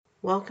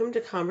Welcome to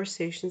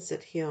Conversations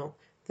That Heal.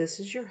 This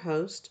is your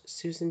host,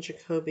 Susan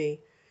Jacoby.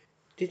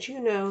 Did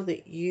you know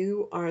that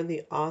you are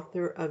the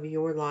author of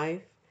your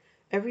life?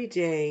 Every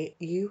day,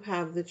 you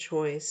have the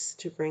choice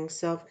to bring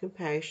self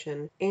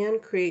compassion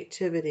and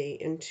creativity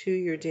into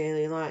your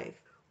daily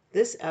life.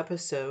 This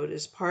episode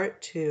is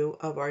part two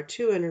of our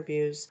two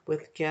interviews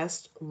with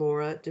guest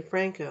Laura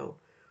DeFranco.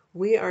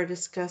 We are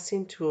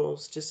discussing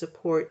tools to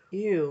support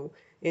you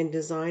in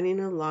designing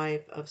a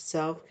life of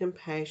self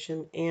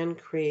compassion and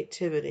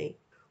creativity.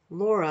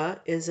 Laura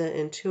is an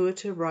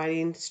intuitive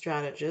writing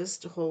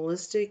strategist,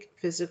 holistic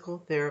physical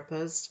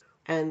therapist,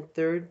 and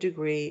third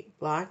degree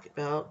black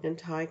belt in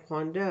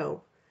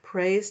Taekwondo.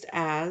 Praised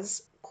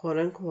as, quote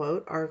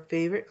unquote, our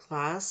favorite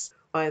class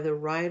by the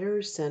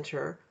Writers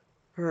Center,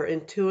 her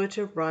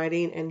intuitive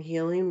writing and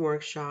healing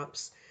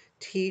workshops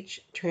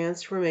teach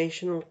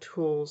transformational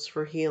tools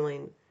for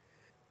healing.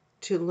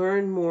 To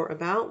learn more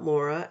about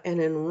Laura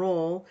and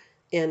enroll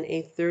in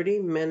a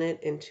 30-minute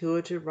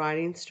intuitive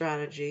writing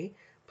strategy,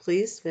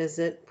 please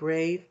visit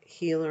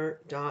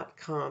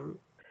bravehealer.com.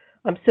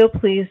 I'm so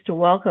pleased to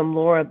welcome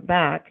Laura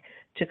back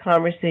to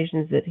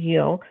Conversations That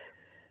Heal.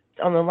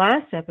 On the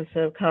last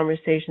episode of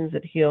Conversations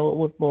That Heal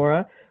with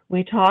Laura,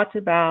 we talked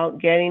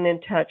about getting in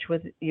touch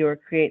with your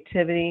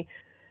creativity,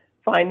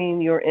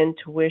 finding your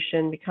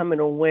intuition, becoming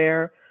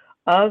aware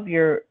of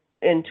your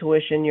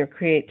intuition, your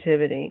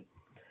creativity.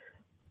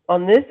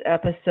 On this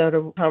episode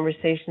of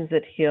Conversations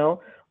That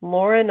Heal,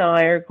 Laura and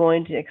I are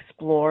going to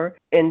explore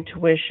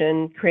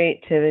intuition,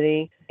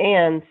 creativity,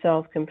 and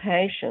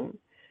self-compassion.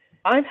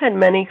 I've had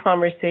many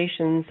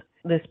conversations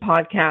this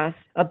podcast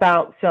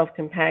about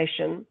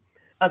self-compassion.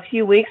 A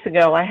few weeks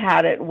ago, I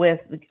had it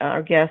with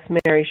our guest,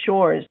 Mary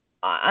Shores.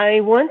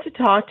 I want to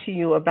talk to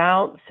you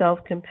about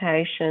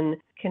self-compassion,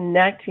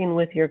 connecting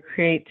with your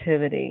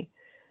creativity.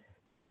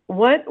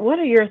 What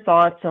are your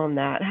thoughts on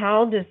that?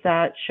 How does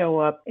that show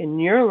up in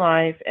your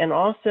life and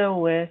also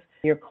with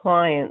your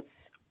clients?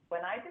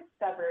 When I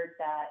discovered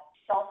that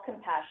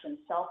self-compassion,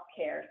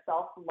 self-care,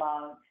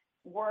 self-love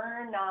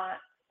were not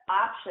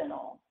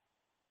optional,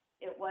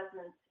 it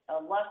wasn't a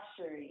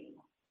luxury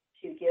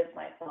to give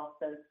myself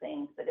those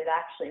things, but it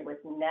actually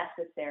was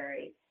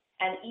necessary.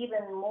 And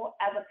even more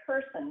as a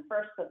person,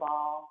 first of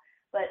all,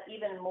 but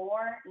even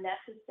more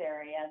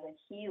necessary as a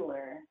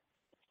healer.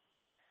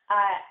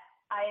 I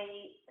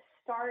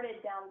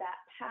started down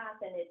that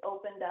path, and it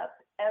opened up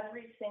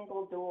every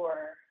single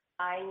door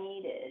I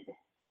needed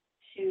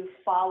to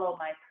follow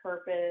my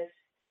purpose,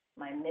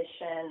 my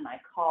mission, my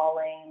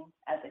calling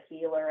as a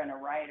healer and a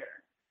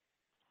writer.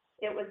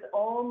 It was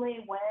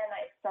only when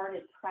I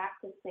started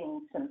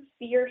practicing some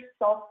fierce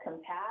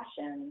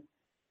self-compassion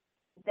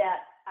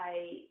that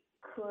I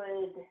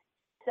could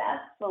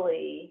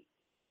successfully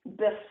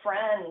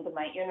befriend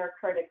my inner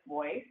critic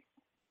voice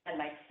and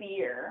my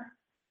fear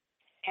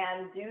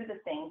and do the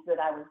things that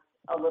I was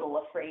a little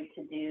afraid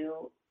to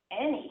do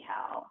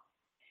anyhow.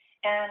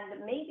 And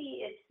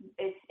maybe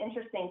it's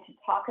interesting to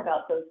talk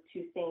about those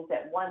two things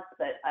at once,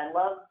 but I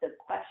love the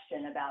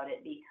question about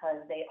it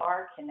because they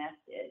are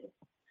connected.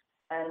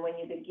 And when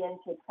you begin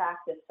to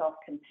practice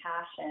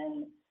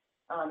self-compassion,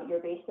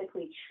 you're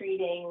basically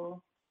treating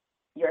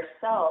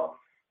yourself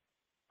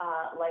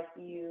like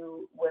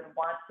you would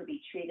want to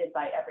be treated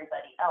by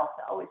everybody else.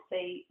 I always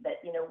say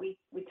that, we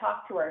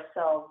talk to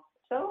ourselves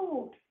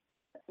so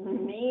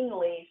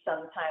meanly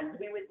sometimes.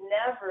 We would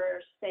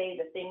never say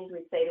the things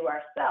we say to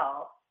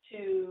ourselves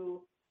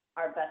to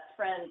our best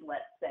friend,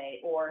 let's say,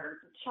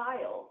 or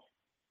child.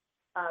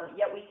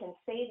 Yet we can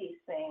say these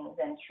things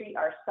and treat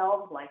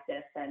ourselves like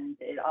this. And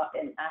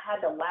I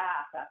had to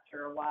laugh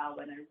after a while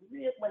when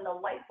the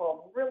light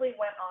bulb really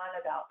went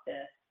on about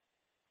this.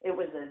 It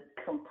was a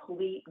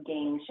complete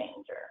game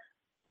changer.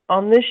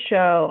 On this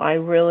show, I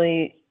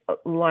really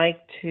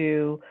like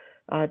to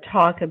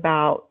talk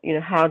about,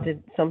 how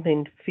did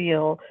something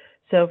feel.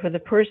 So for the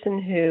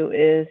person who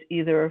is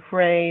either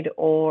afraid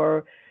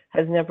or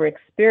has never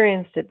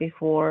experienced it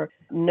before,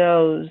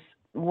 knows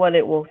what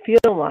it will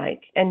feel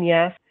like. And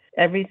yes,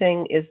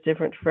 everything is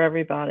different for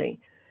everybody.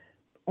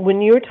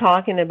 When you're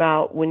talking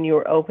about when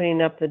you're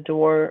opening up the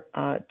door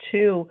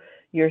to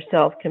your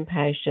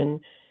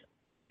self-compassion,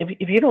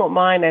 if you don't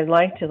mind, I'd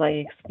like to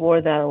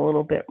explore that a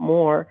little bit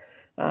more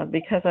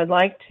because I'd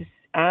like to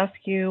ask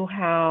you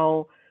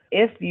how,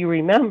 if you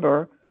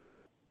remember,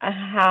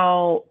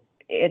 how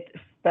it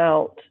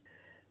felt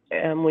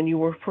when you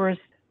were first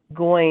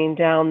going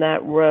down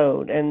that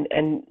road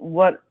and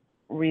what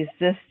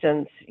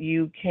resistance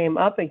you came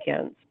up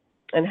against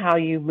and how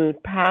you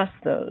moved past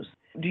those.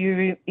 Do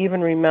you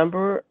even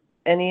remember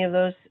any of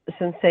those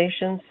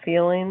sensations,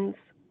 feelings,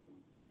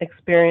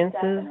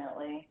 experiences?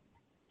 Definitely.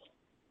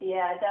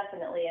 Yeah,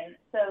 definitely. And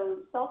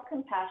so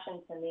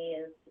self-compassion to me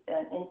is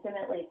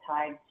intimately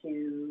tied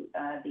to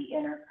the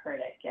inner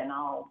critic, and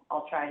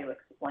I'll try to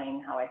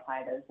explain how I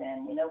tie those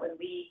in. When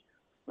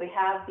we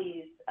have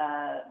these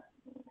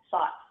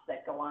thoughts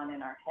that go on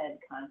in our head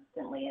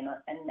constantly, and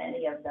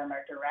many of them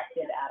are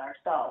directed at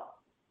ourselves.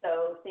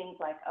 So things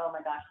like, oh my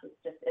gosh, this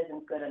just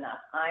isn't good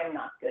enough. I'm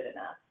not good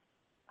enough.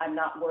 I'm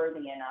not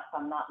worthy enough,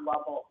 I'm not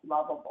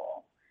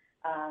lovable.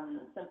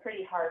 Some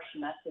pretty harsh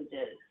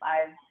messages.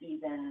 I've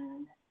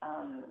even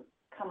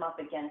come up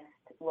against,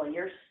 well,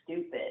 you're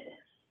stupid.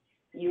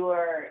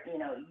 You're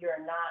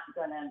not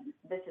gonna,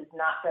 this is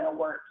not gonna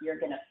work, you're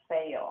gonna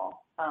fail.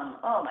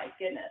 Oh my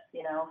goodness,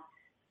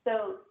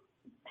 So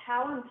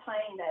how I'm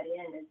tying that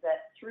in is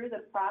that through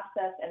the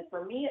process, and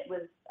for me it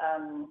was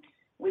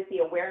with the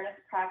awareness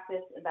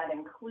practice that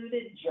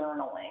included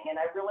journaling. And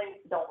I really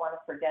don't want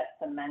to forget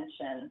to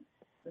mention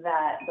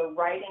that the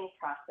writing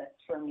process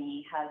for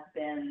me has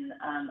been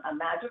a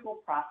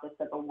magical process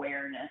of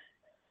awareness,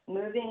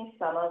 moving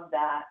some of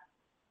that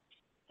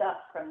stuff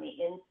from the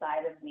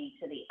inside of me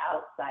to the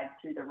outside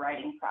through the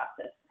writing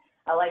process.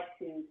 I like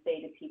to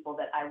say to people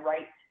that I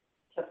write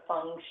to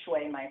feng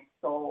shui my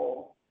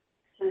soul,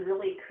 to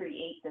really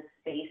create the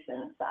space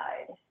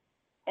inside.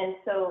 And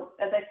so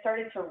as I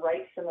started to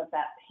write some of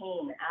that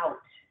pain out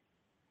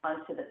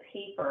onto the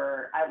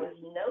paper, I was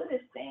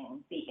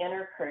noticing the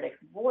inner critic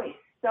voice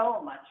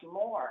so much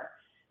more.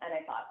 And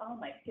I thought, oh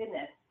my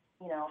goodness,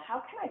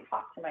 how can I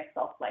talk to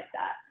myself like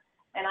that?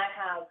 And I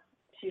have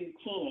 2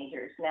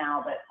 teenagers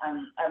now, but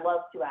I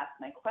love to ask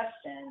my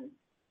question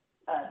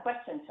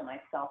to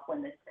myself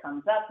when this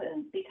comes up,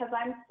 and because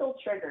I'm still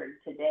triggered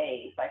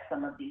today by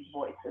some of these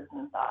voices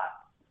and thoughts.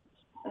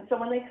 And so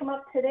when they come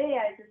up today,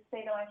 I just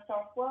say to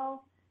myself,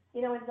 well,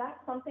 is that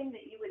something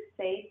that you would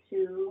say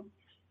to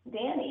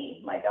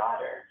Danny, my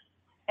daughter?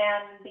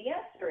 And the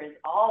answer is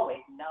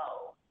always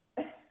no.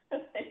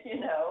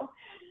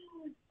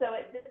 So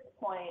at this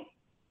point,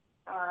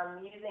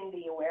 using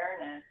the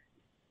awareness,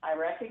 I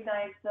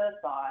recognize the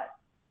thought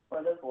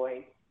or the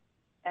voice,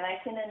 and I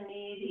can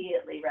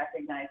immediately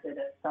recognize it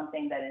as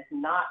something that is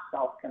not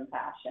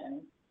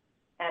self-compassion,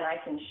 and I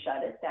can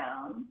shut it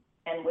down.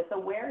 And with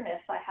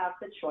awareness, I have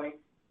the choice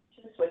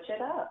to switch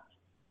it up.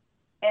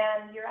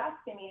 And you're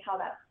asking me how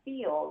that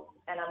feels,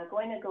 and I'm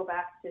going to go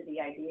back to the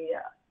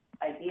idea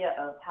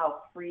of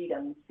how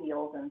freedom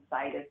feels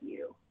inside of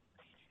you.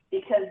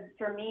 Because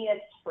for me,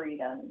 it's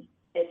freedom.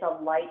 It's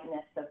a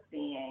lightness of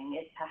being.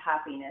 It's a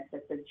happiness.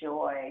 It's a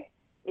joy.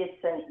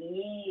 It's an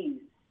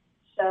ease.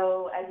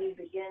 So as you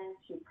begin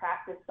to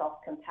practice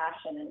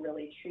self-compassion and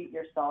really treat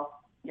yourself,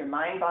 your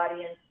mind,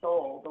 body, and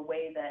soul, the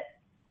way that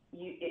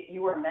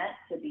you were meant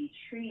to be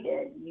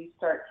treated, you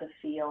start to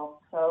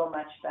feel so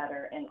much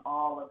better in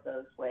all of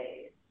those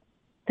ways.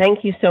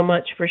 Thank you so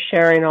much for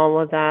sharing all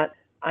of that.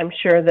 I'm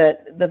sure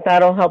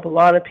that'll help a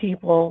lot of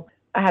people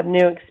have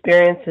new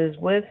experiences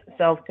with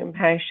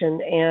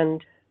self-compassion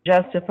and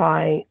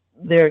justify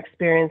their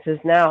experiences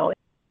now.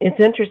 It's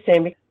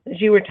interesting because as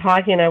you were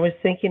talking, I was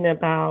thinking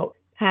about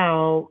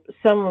how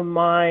some of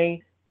my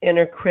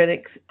inner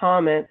critics'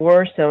 comments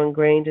were so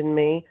ingrained in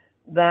me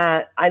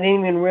that I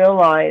didn't even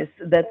realize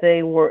that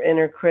they were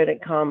inner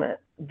critic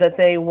comments, that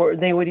they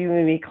would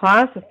even be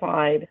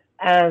classified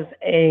as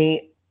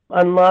a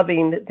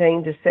unloving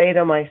thing to say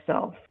to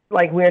myself.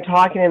 Like we were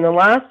talking in the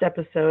last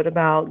episode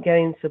about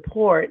getting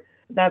support,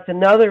 that's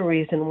another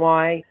reason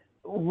why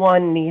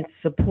one needs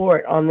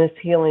support on this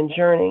healing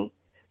journey.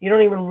 You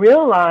don't even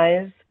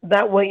realize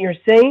that what you're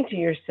saying to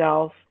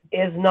yourself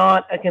is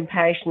not a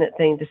compassionate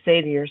thing to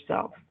say to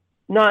yourself.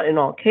 Not in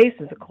all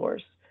cases, of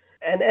course.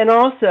 And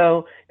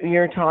also,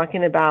 you're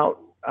talking about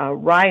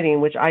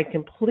writing, which I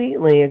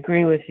completely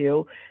agree with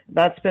you.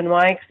 That's been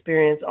my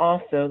experience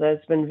also.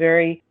 That's been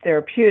very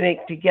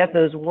therapeutic to get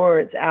those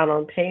words out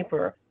on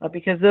paper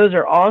because those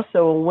are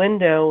also a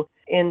window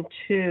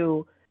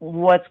into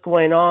what's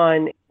going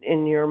on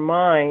in your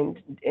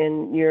mind,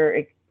 in your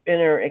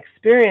inner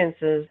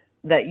experiences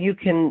that you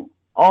can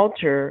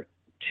alter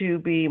to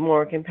be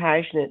more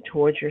compassionate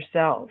towards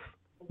yourself.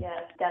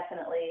 Yes,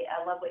 definitely.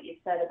 I love what you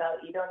said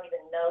about you don't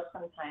even know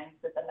sometimes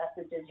that the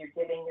messages you're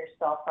giving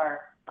yourself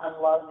are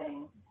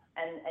unloving.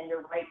 And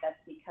you're right, that's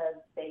because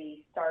they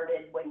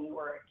started when you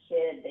were a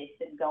kid. They've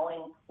been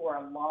going for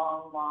a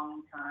long,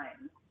 long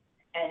time.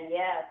 And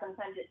yeah,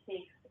 sometimes it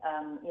takes,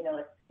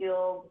 a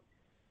skilled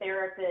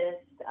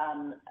therapist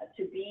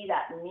to be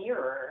that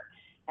mirror.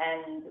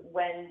 And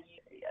when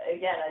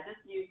again, I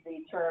just use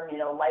the term,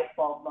 light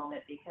bulb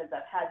moment because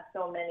I've had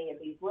so many of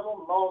these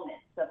little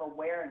moments of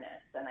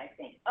awareness, and I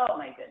think, oh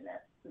my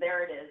goodness,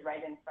 there it is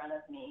right in front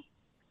of me.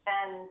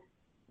 And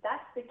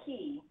that's the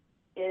key,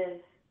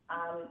 is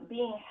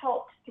being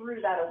helped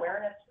through that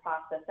awareness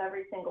process.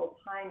 Every single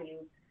time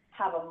you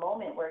have a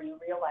moment where you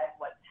realize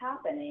what's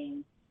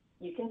happening,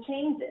 you can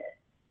change it.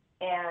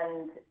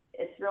 And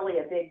it's really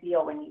a big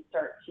deal when you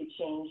start to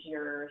change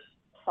your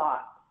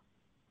thoughts,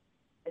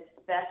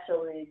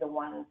 especially the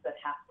ones that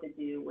have to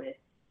do with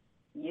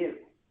you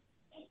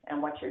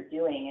and what you're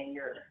doing and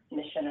your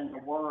mission in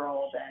the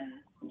world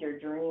and your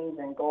dreams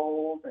and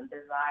goals and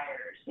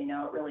desires.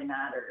 It really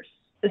matters.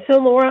 So,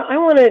 Laura, I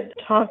want to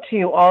talk to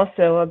you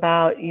also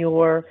about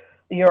your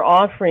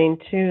offering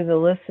to the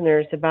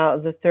listeners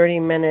about the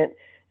 30-minute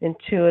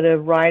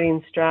intuitive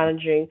writing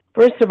strategy.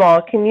 First of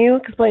all, can you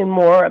explain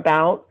more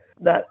about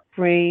that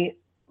free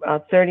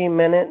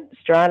 30-minute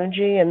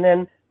strategy? And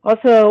then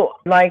also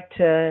like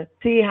to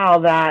see how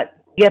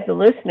that get the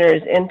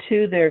listeners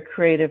into their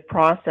creative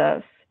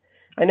process.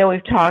 I know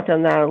we've talked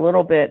on that a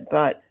little bit,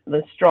 but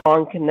the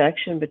strong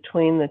connection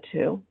between the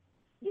two.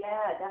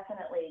 Yeah,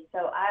 definitely.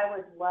 So I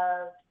would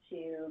love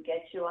to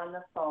get you on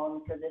the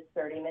phone for this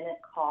 30-minute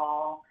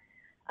call.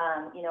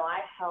 I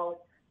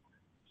help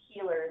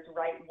healers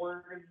write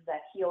words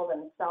that heal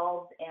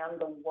themselves and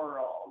the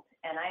world.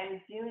 And I'm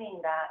doing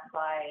that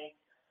by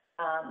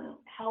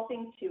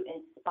helping to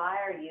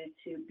inspire you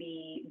to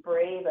be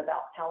brave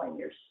about telling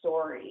your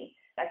story.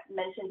 I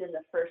mentioned in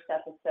the first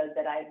episode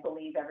that I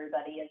believe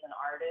everybody is an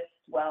artist.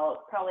 Well,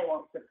 it probably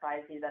won't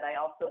surprise you that I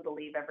also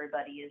believe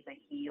everybody is a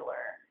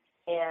healer.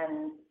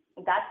 And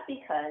that's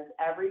because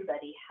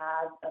everybody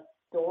has a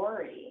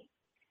story.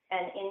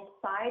 And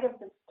inside of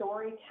the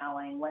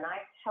storytelling, when I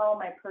tell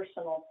my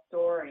personal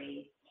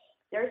story,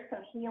 there's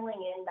some healing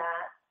in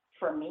that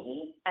for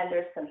me, and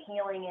there's some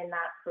healing in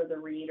that for the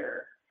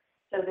reader.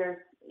 So there's,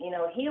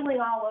 healing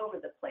all over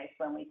the place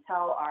when we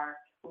tell our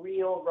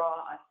real,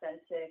 raw,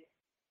 authentic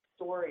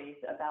stories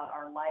about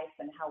our life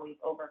and how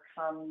we've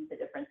overcome the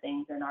different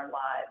things in our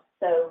lives.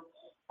 So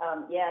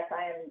yes,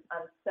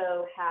 I'm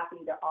so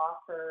happy to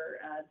offer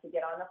to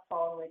get on the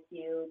phone with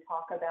you,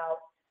 talk about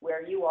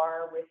where you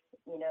are with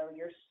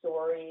your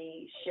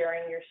story,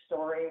 sharing your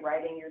story,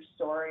 writing your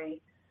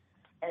story,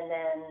 and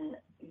then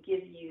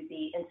give you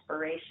the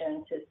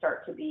inspiration to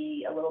start to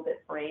be a little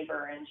bit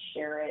braver and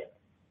share it,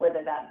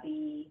 whether that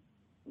be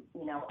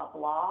a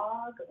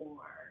blog or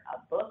a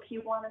book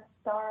you want to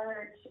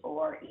start,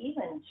 or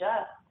even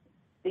just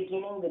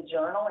beginning the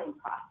journaling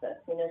process.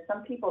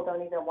 Some people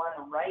don't even want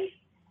to write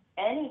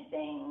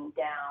anything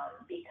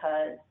down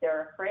because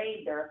they're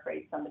afraid. They're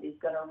afraid somebody's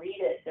going to read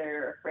it.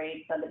 They're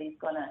afraid somebody's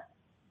going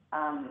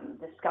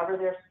to discover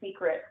their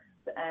secrets.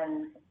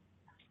 And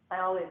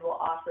I always will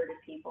offer to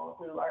people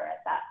who are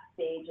at that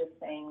stage of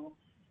things,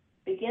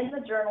 begin the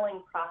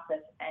journaling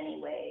process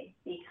anyway,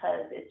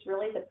 because it's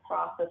really the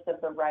process of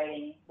the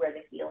writing where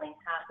the healing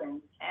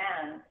happens.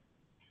 And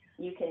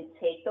you can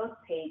take those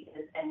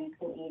pages and you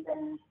can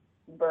even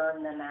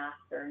burn them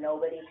after.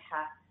 Nobody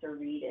has to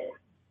read it.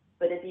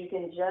 But if you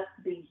can just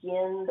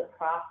begin the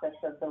process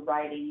of the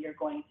writing, you're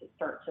going to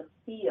start to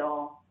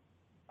feel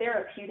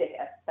therapeutic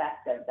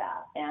effect of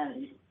that,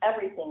 and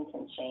everything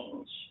can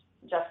change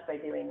just by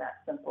doing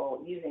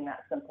using that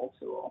simple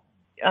tool.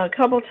 A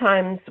couple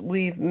times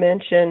we've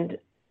mentioned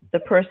the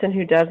person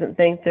who doesn't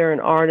think they're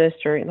an artist,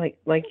 or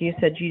like you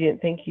said, you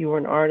didn't think you were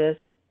an artist.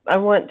 I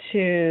want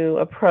to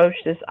approach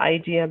this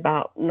idea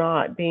about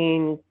not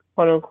being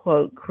quote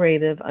unquote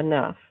creative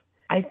enough.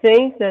 I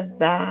think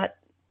that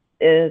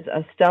is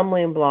a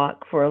stumbling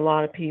block for a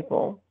lot of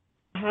people.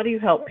 How do you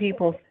help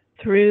people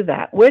through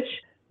that? Which,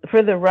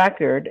 for the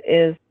record,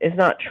 is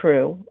not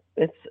true.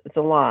 It's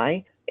a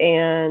lie,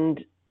 and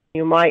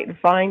you might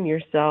find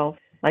yourself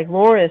like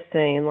Laura is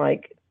saying,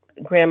 like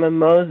Grandma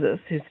Moses,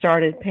 who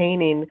started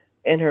painting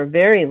in her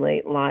very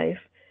late life,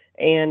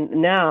 and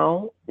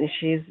now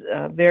she's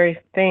very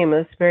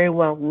famous, very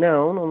well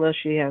known, although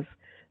she has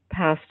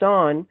passed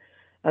on.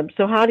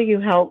 So, how do you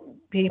help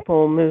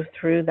people move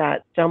through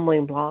that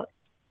stumbling block?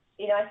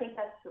 I think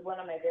that's one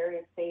of my very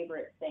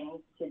favorite things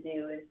to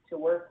do, is to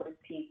work with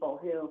people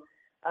who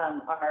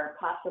are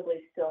possibly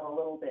still a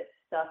little bit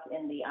stuck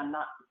in the I'm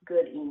not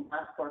good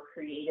enough or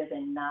creative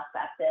enough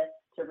at this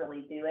to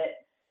really do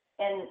it.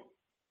 And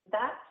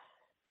that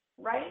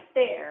right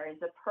there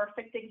is a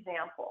perfect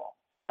example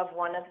of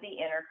one of the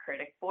inner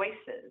critic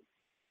voices.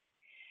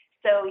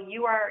 So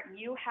you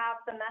have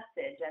the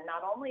message, and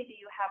not only do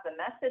you have the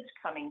message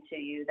coming to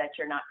you that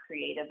you're not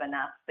creative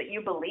enough, but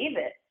you believe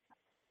it.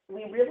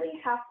 We really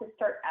have to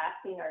start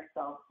asking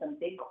ourselves some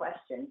big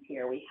questions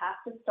here. We have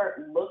to start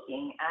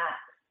looking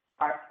at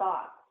our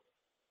thoughts,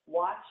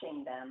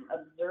 watching them,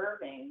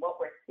 observing what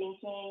we're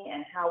thinking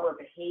and how we're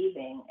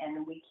behaving,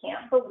 and we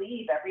can't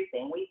believe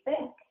everything we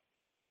think.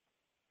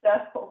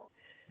 So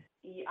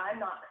I'm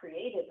not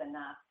creative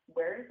enough.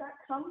 Where does that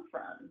come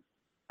from?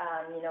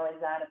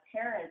 Is that a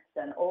parent,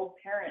 an old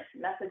parent,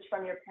 message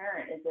from your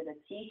parent? Is it a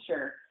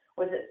teacher?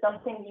 Was it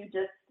something you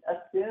just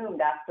assumed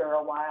after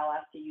a while,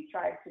 after you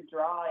tried to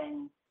draw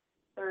in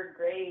third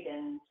grade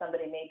and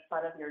somebody made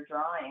fun of your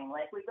drawing?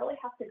 Like, we really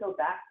have to go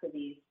back to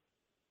these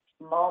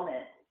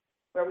moments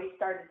where we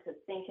started to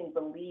think and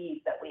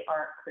believe that we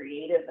aren't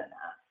creative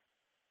enough.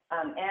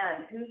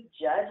 And who's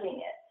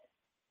judging it?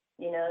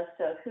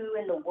 So who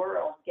in the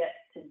world gets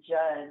to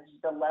judge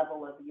the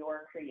level of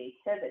your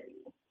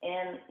creativity?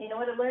 And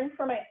what I learned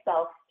for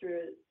myself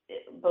through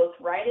both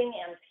writing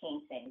and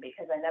painting,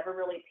 because I never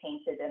really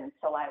painted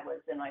until I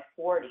was in my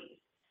 40s,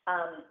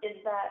 is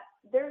that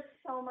there's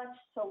so much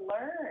to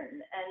learn.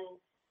 And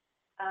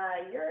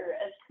you're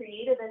as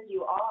creative as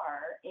you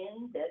are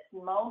in this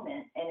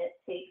moment, and it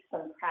takes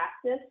some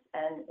practice,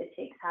 and it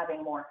takes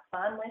having more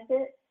fun with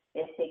it.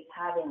 It takes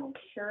having a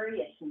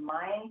curious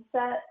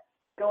mindset,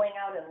 going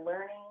out and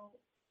learning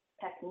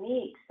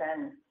techniques.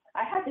 And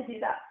I had to do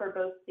that for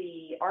both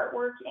the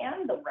artwork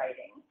and the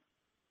writing.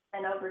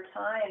 And over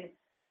time,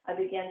 I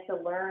began to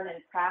learn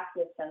and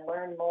practice and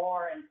learn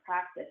more and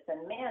practice.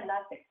 And man,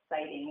 that's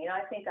exciting.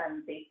 I think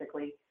I'm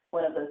basically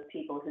one of those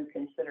people who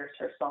considers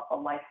herself a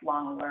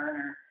lifelong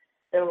learner.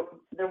 There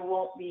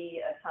won't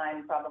be a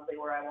time probably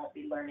where I won't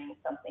be learning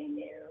something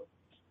new.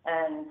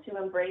 And to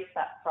embrace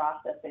that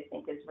process, I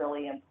think, is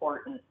really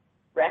important.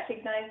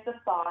 Recognize the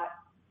thought,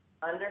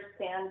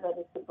 understand that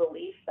it's a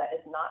belief that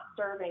is not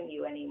serving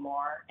you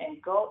anymore,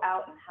 and go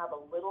out and have a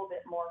little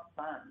bit more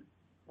fun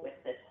with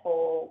this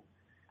whole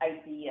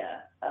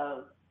idea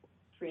of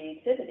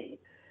creativity.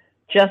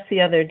 Just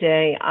the other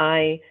day,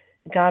 I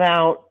got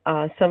out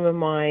some of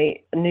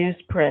my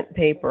newsprint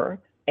paper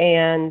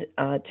and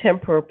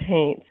tempera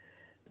paints.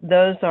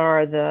 Those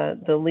are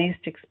the least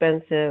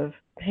expensive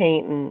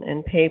paint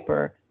and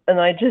paper. And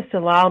I just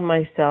allowed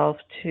myself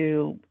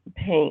to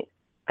paint.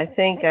 I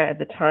think at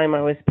the time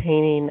I was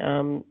painting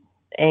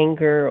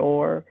anger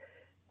or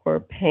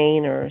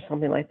pain or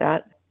something like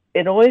that.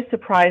 It always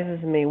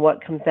surprises me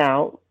what comes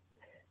out.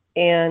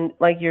 And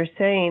like you're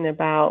saying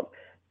about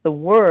the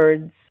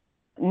words,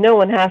 no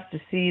one has to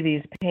see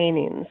these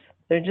paintings.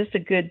 They're just a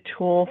good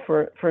tool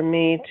for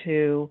me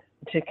to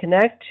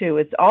connect to.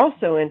 It's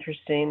also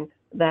interesting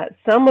that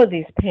some of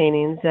these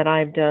paintings that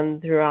I've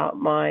done throughout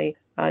my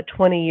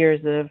 20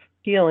 years of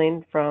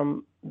healing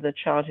from the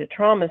childhood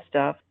trauma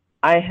stuff,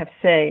 I have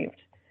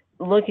saved.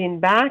 Looking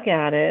back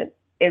at it,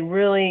 it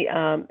really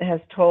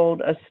has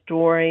told a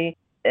story,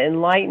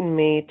 enlightened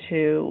me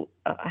to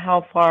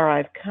how far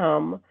I've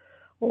come,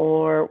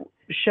 or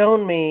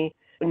shown me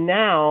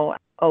now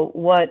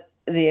what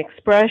the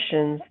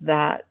expressions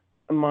that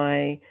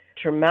my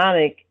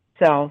traumatic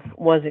self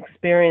was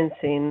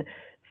experiencing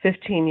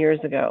 15 years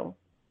ago.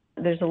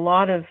 There's a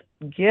lot of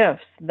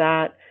gifts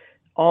that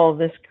all of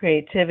this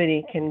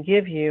creativity can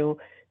give you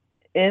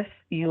if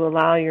you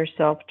allow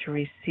yourself to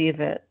receive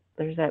it.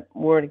 There's that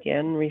word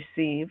again,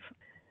 receive.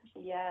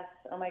 Yes.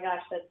 Oh my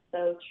gosh, that's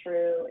so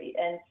true.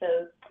 And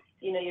so,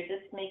 you're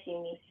just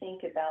making me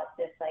think about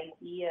this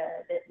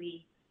idea that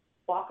we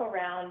walk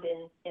around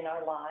in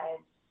our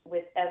lives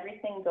with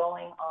everything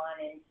going on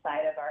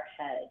inside of our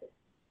head.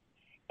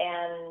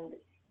 And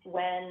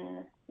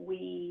when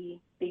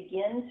we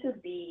begin to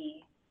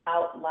be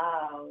out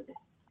loud,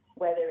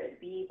 whether it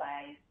be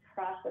by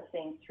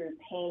processing through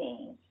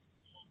paintings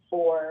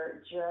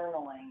or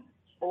journaling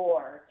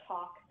or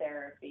talk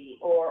therapy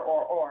or,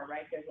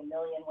 right? There's a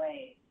million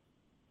ways.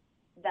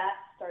 That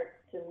starts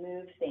to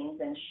move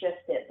things and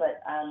shift it.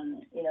 But,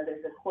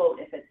 there's a quote,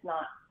 if it's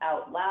not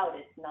out loud,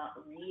 it's not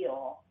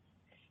real.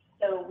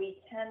 So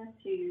we tend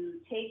to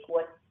take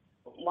what's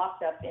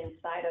locked up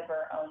inside of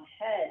our own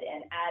head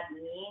and add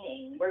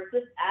meaning. We're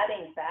just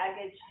adding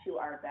baggage to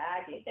our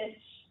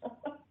baggage.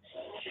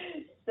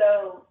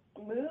 So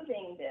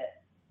moving this,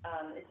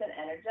 it's an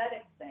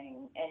energetic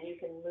thing, and you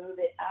can move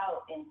it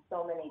out in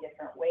so many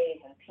different ways,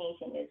 and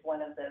painting is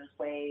one of those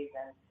ways.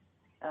 And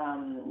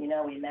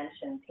we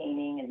mentioned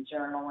painting and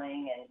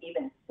journaling and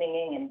even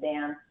singing and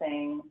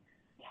dancing,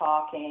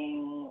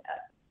 talking.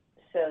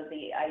 So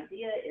the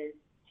idea is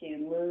to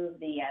move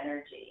the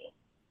energy,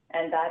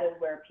 and that is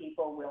where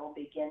people will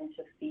begin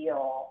to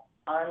feel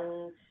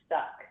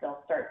unstuck.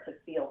 They'll start to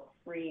feel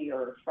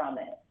freer from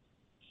it.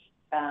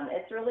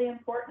 It's really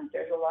important.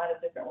 There's a lot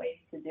of different ways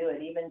to do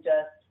it. Even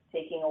just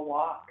taking a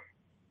walk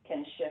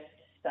can shift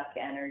stuck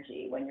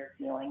energy when you're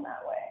feeling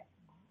that way.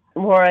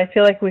 Maura, I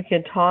feel like we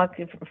could talk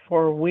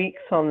for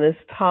weeks on this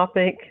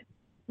topic.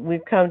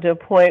 We've come to a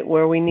point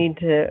where we need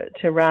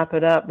to wrap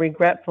it up.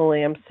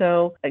 Regretfully, I'm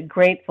so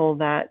grateful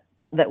that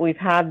we've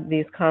had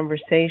these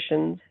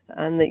conversations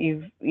and that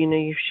you've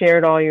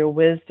shared all your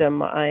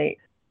wisdom. I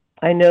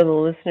know the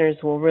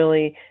listeners will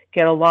really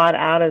get a lot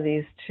out of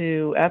these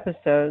 2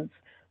 episodes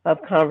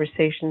of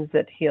Conversations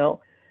That Heal.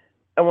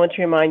 I want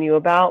to remind you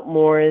about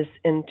Maura's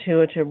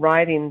intuitive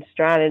writing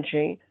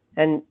strategy,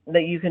 and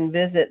that you can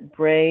visit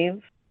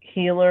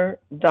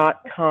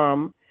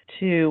bravehealer.com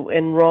to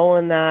enroll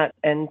in that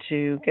and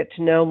to get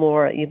to know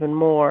Maura even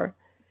more.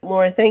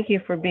 Maura, thank you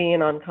for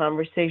being on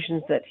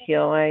Conversations That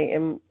Heal.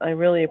 I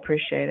really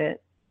appreciate it.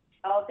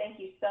 Oh, thank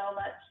you so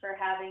much for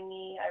having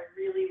me. I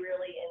really,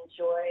 really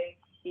enjoy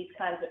these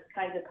kinds of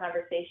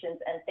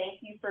conversations, and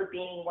thank you for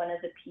being one of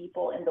the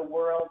people in the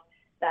world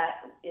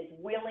that is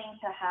willing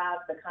to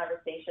have the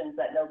conversations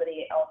that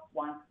nobody else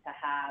wants to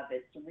have.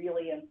 It's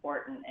really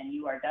important, and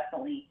you are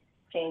definitely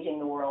changing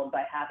the world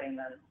by having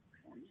them.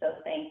 So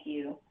thank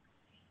you.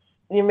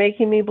 You're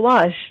making me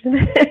blush.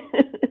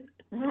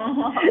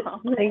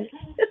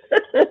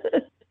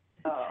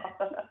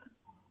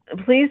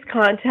 Please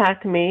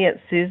contact me at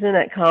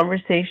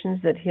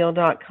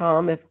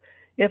Susan@conversationsthatheal.com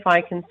if I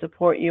can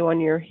support you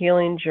on your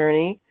healing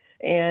journey.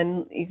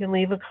 And you can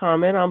leave a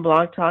comment on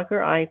Blog Talk or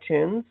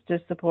iTunes to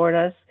support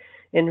us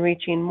in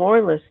reaching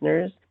more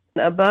listeners.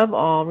 Above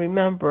all,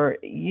 remember,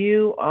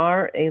 you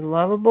are a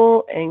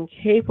lovable and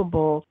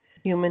capable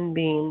human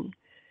being.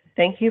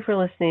 Thank you for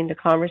listening to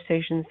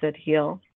Conversations That Heal.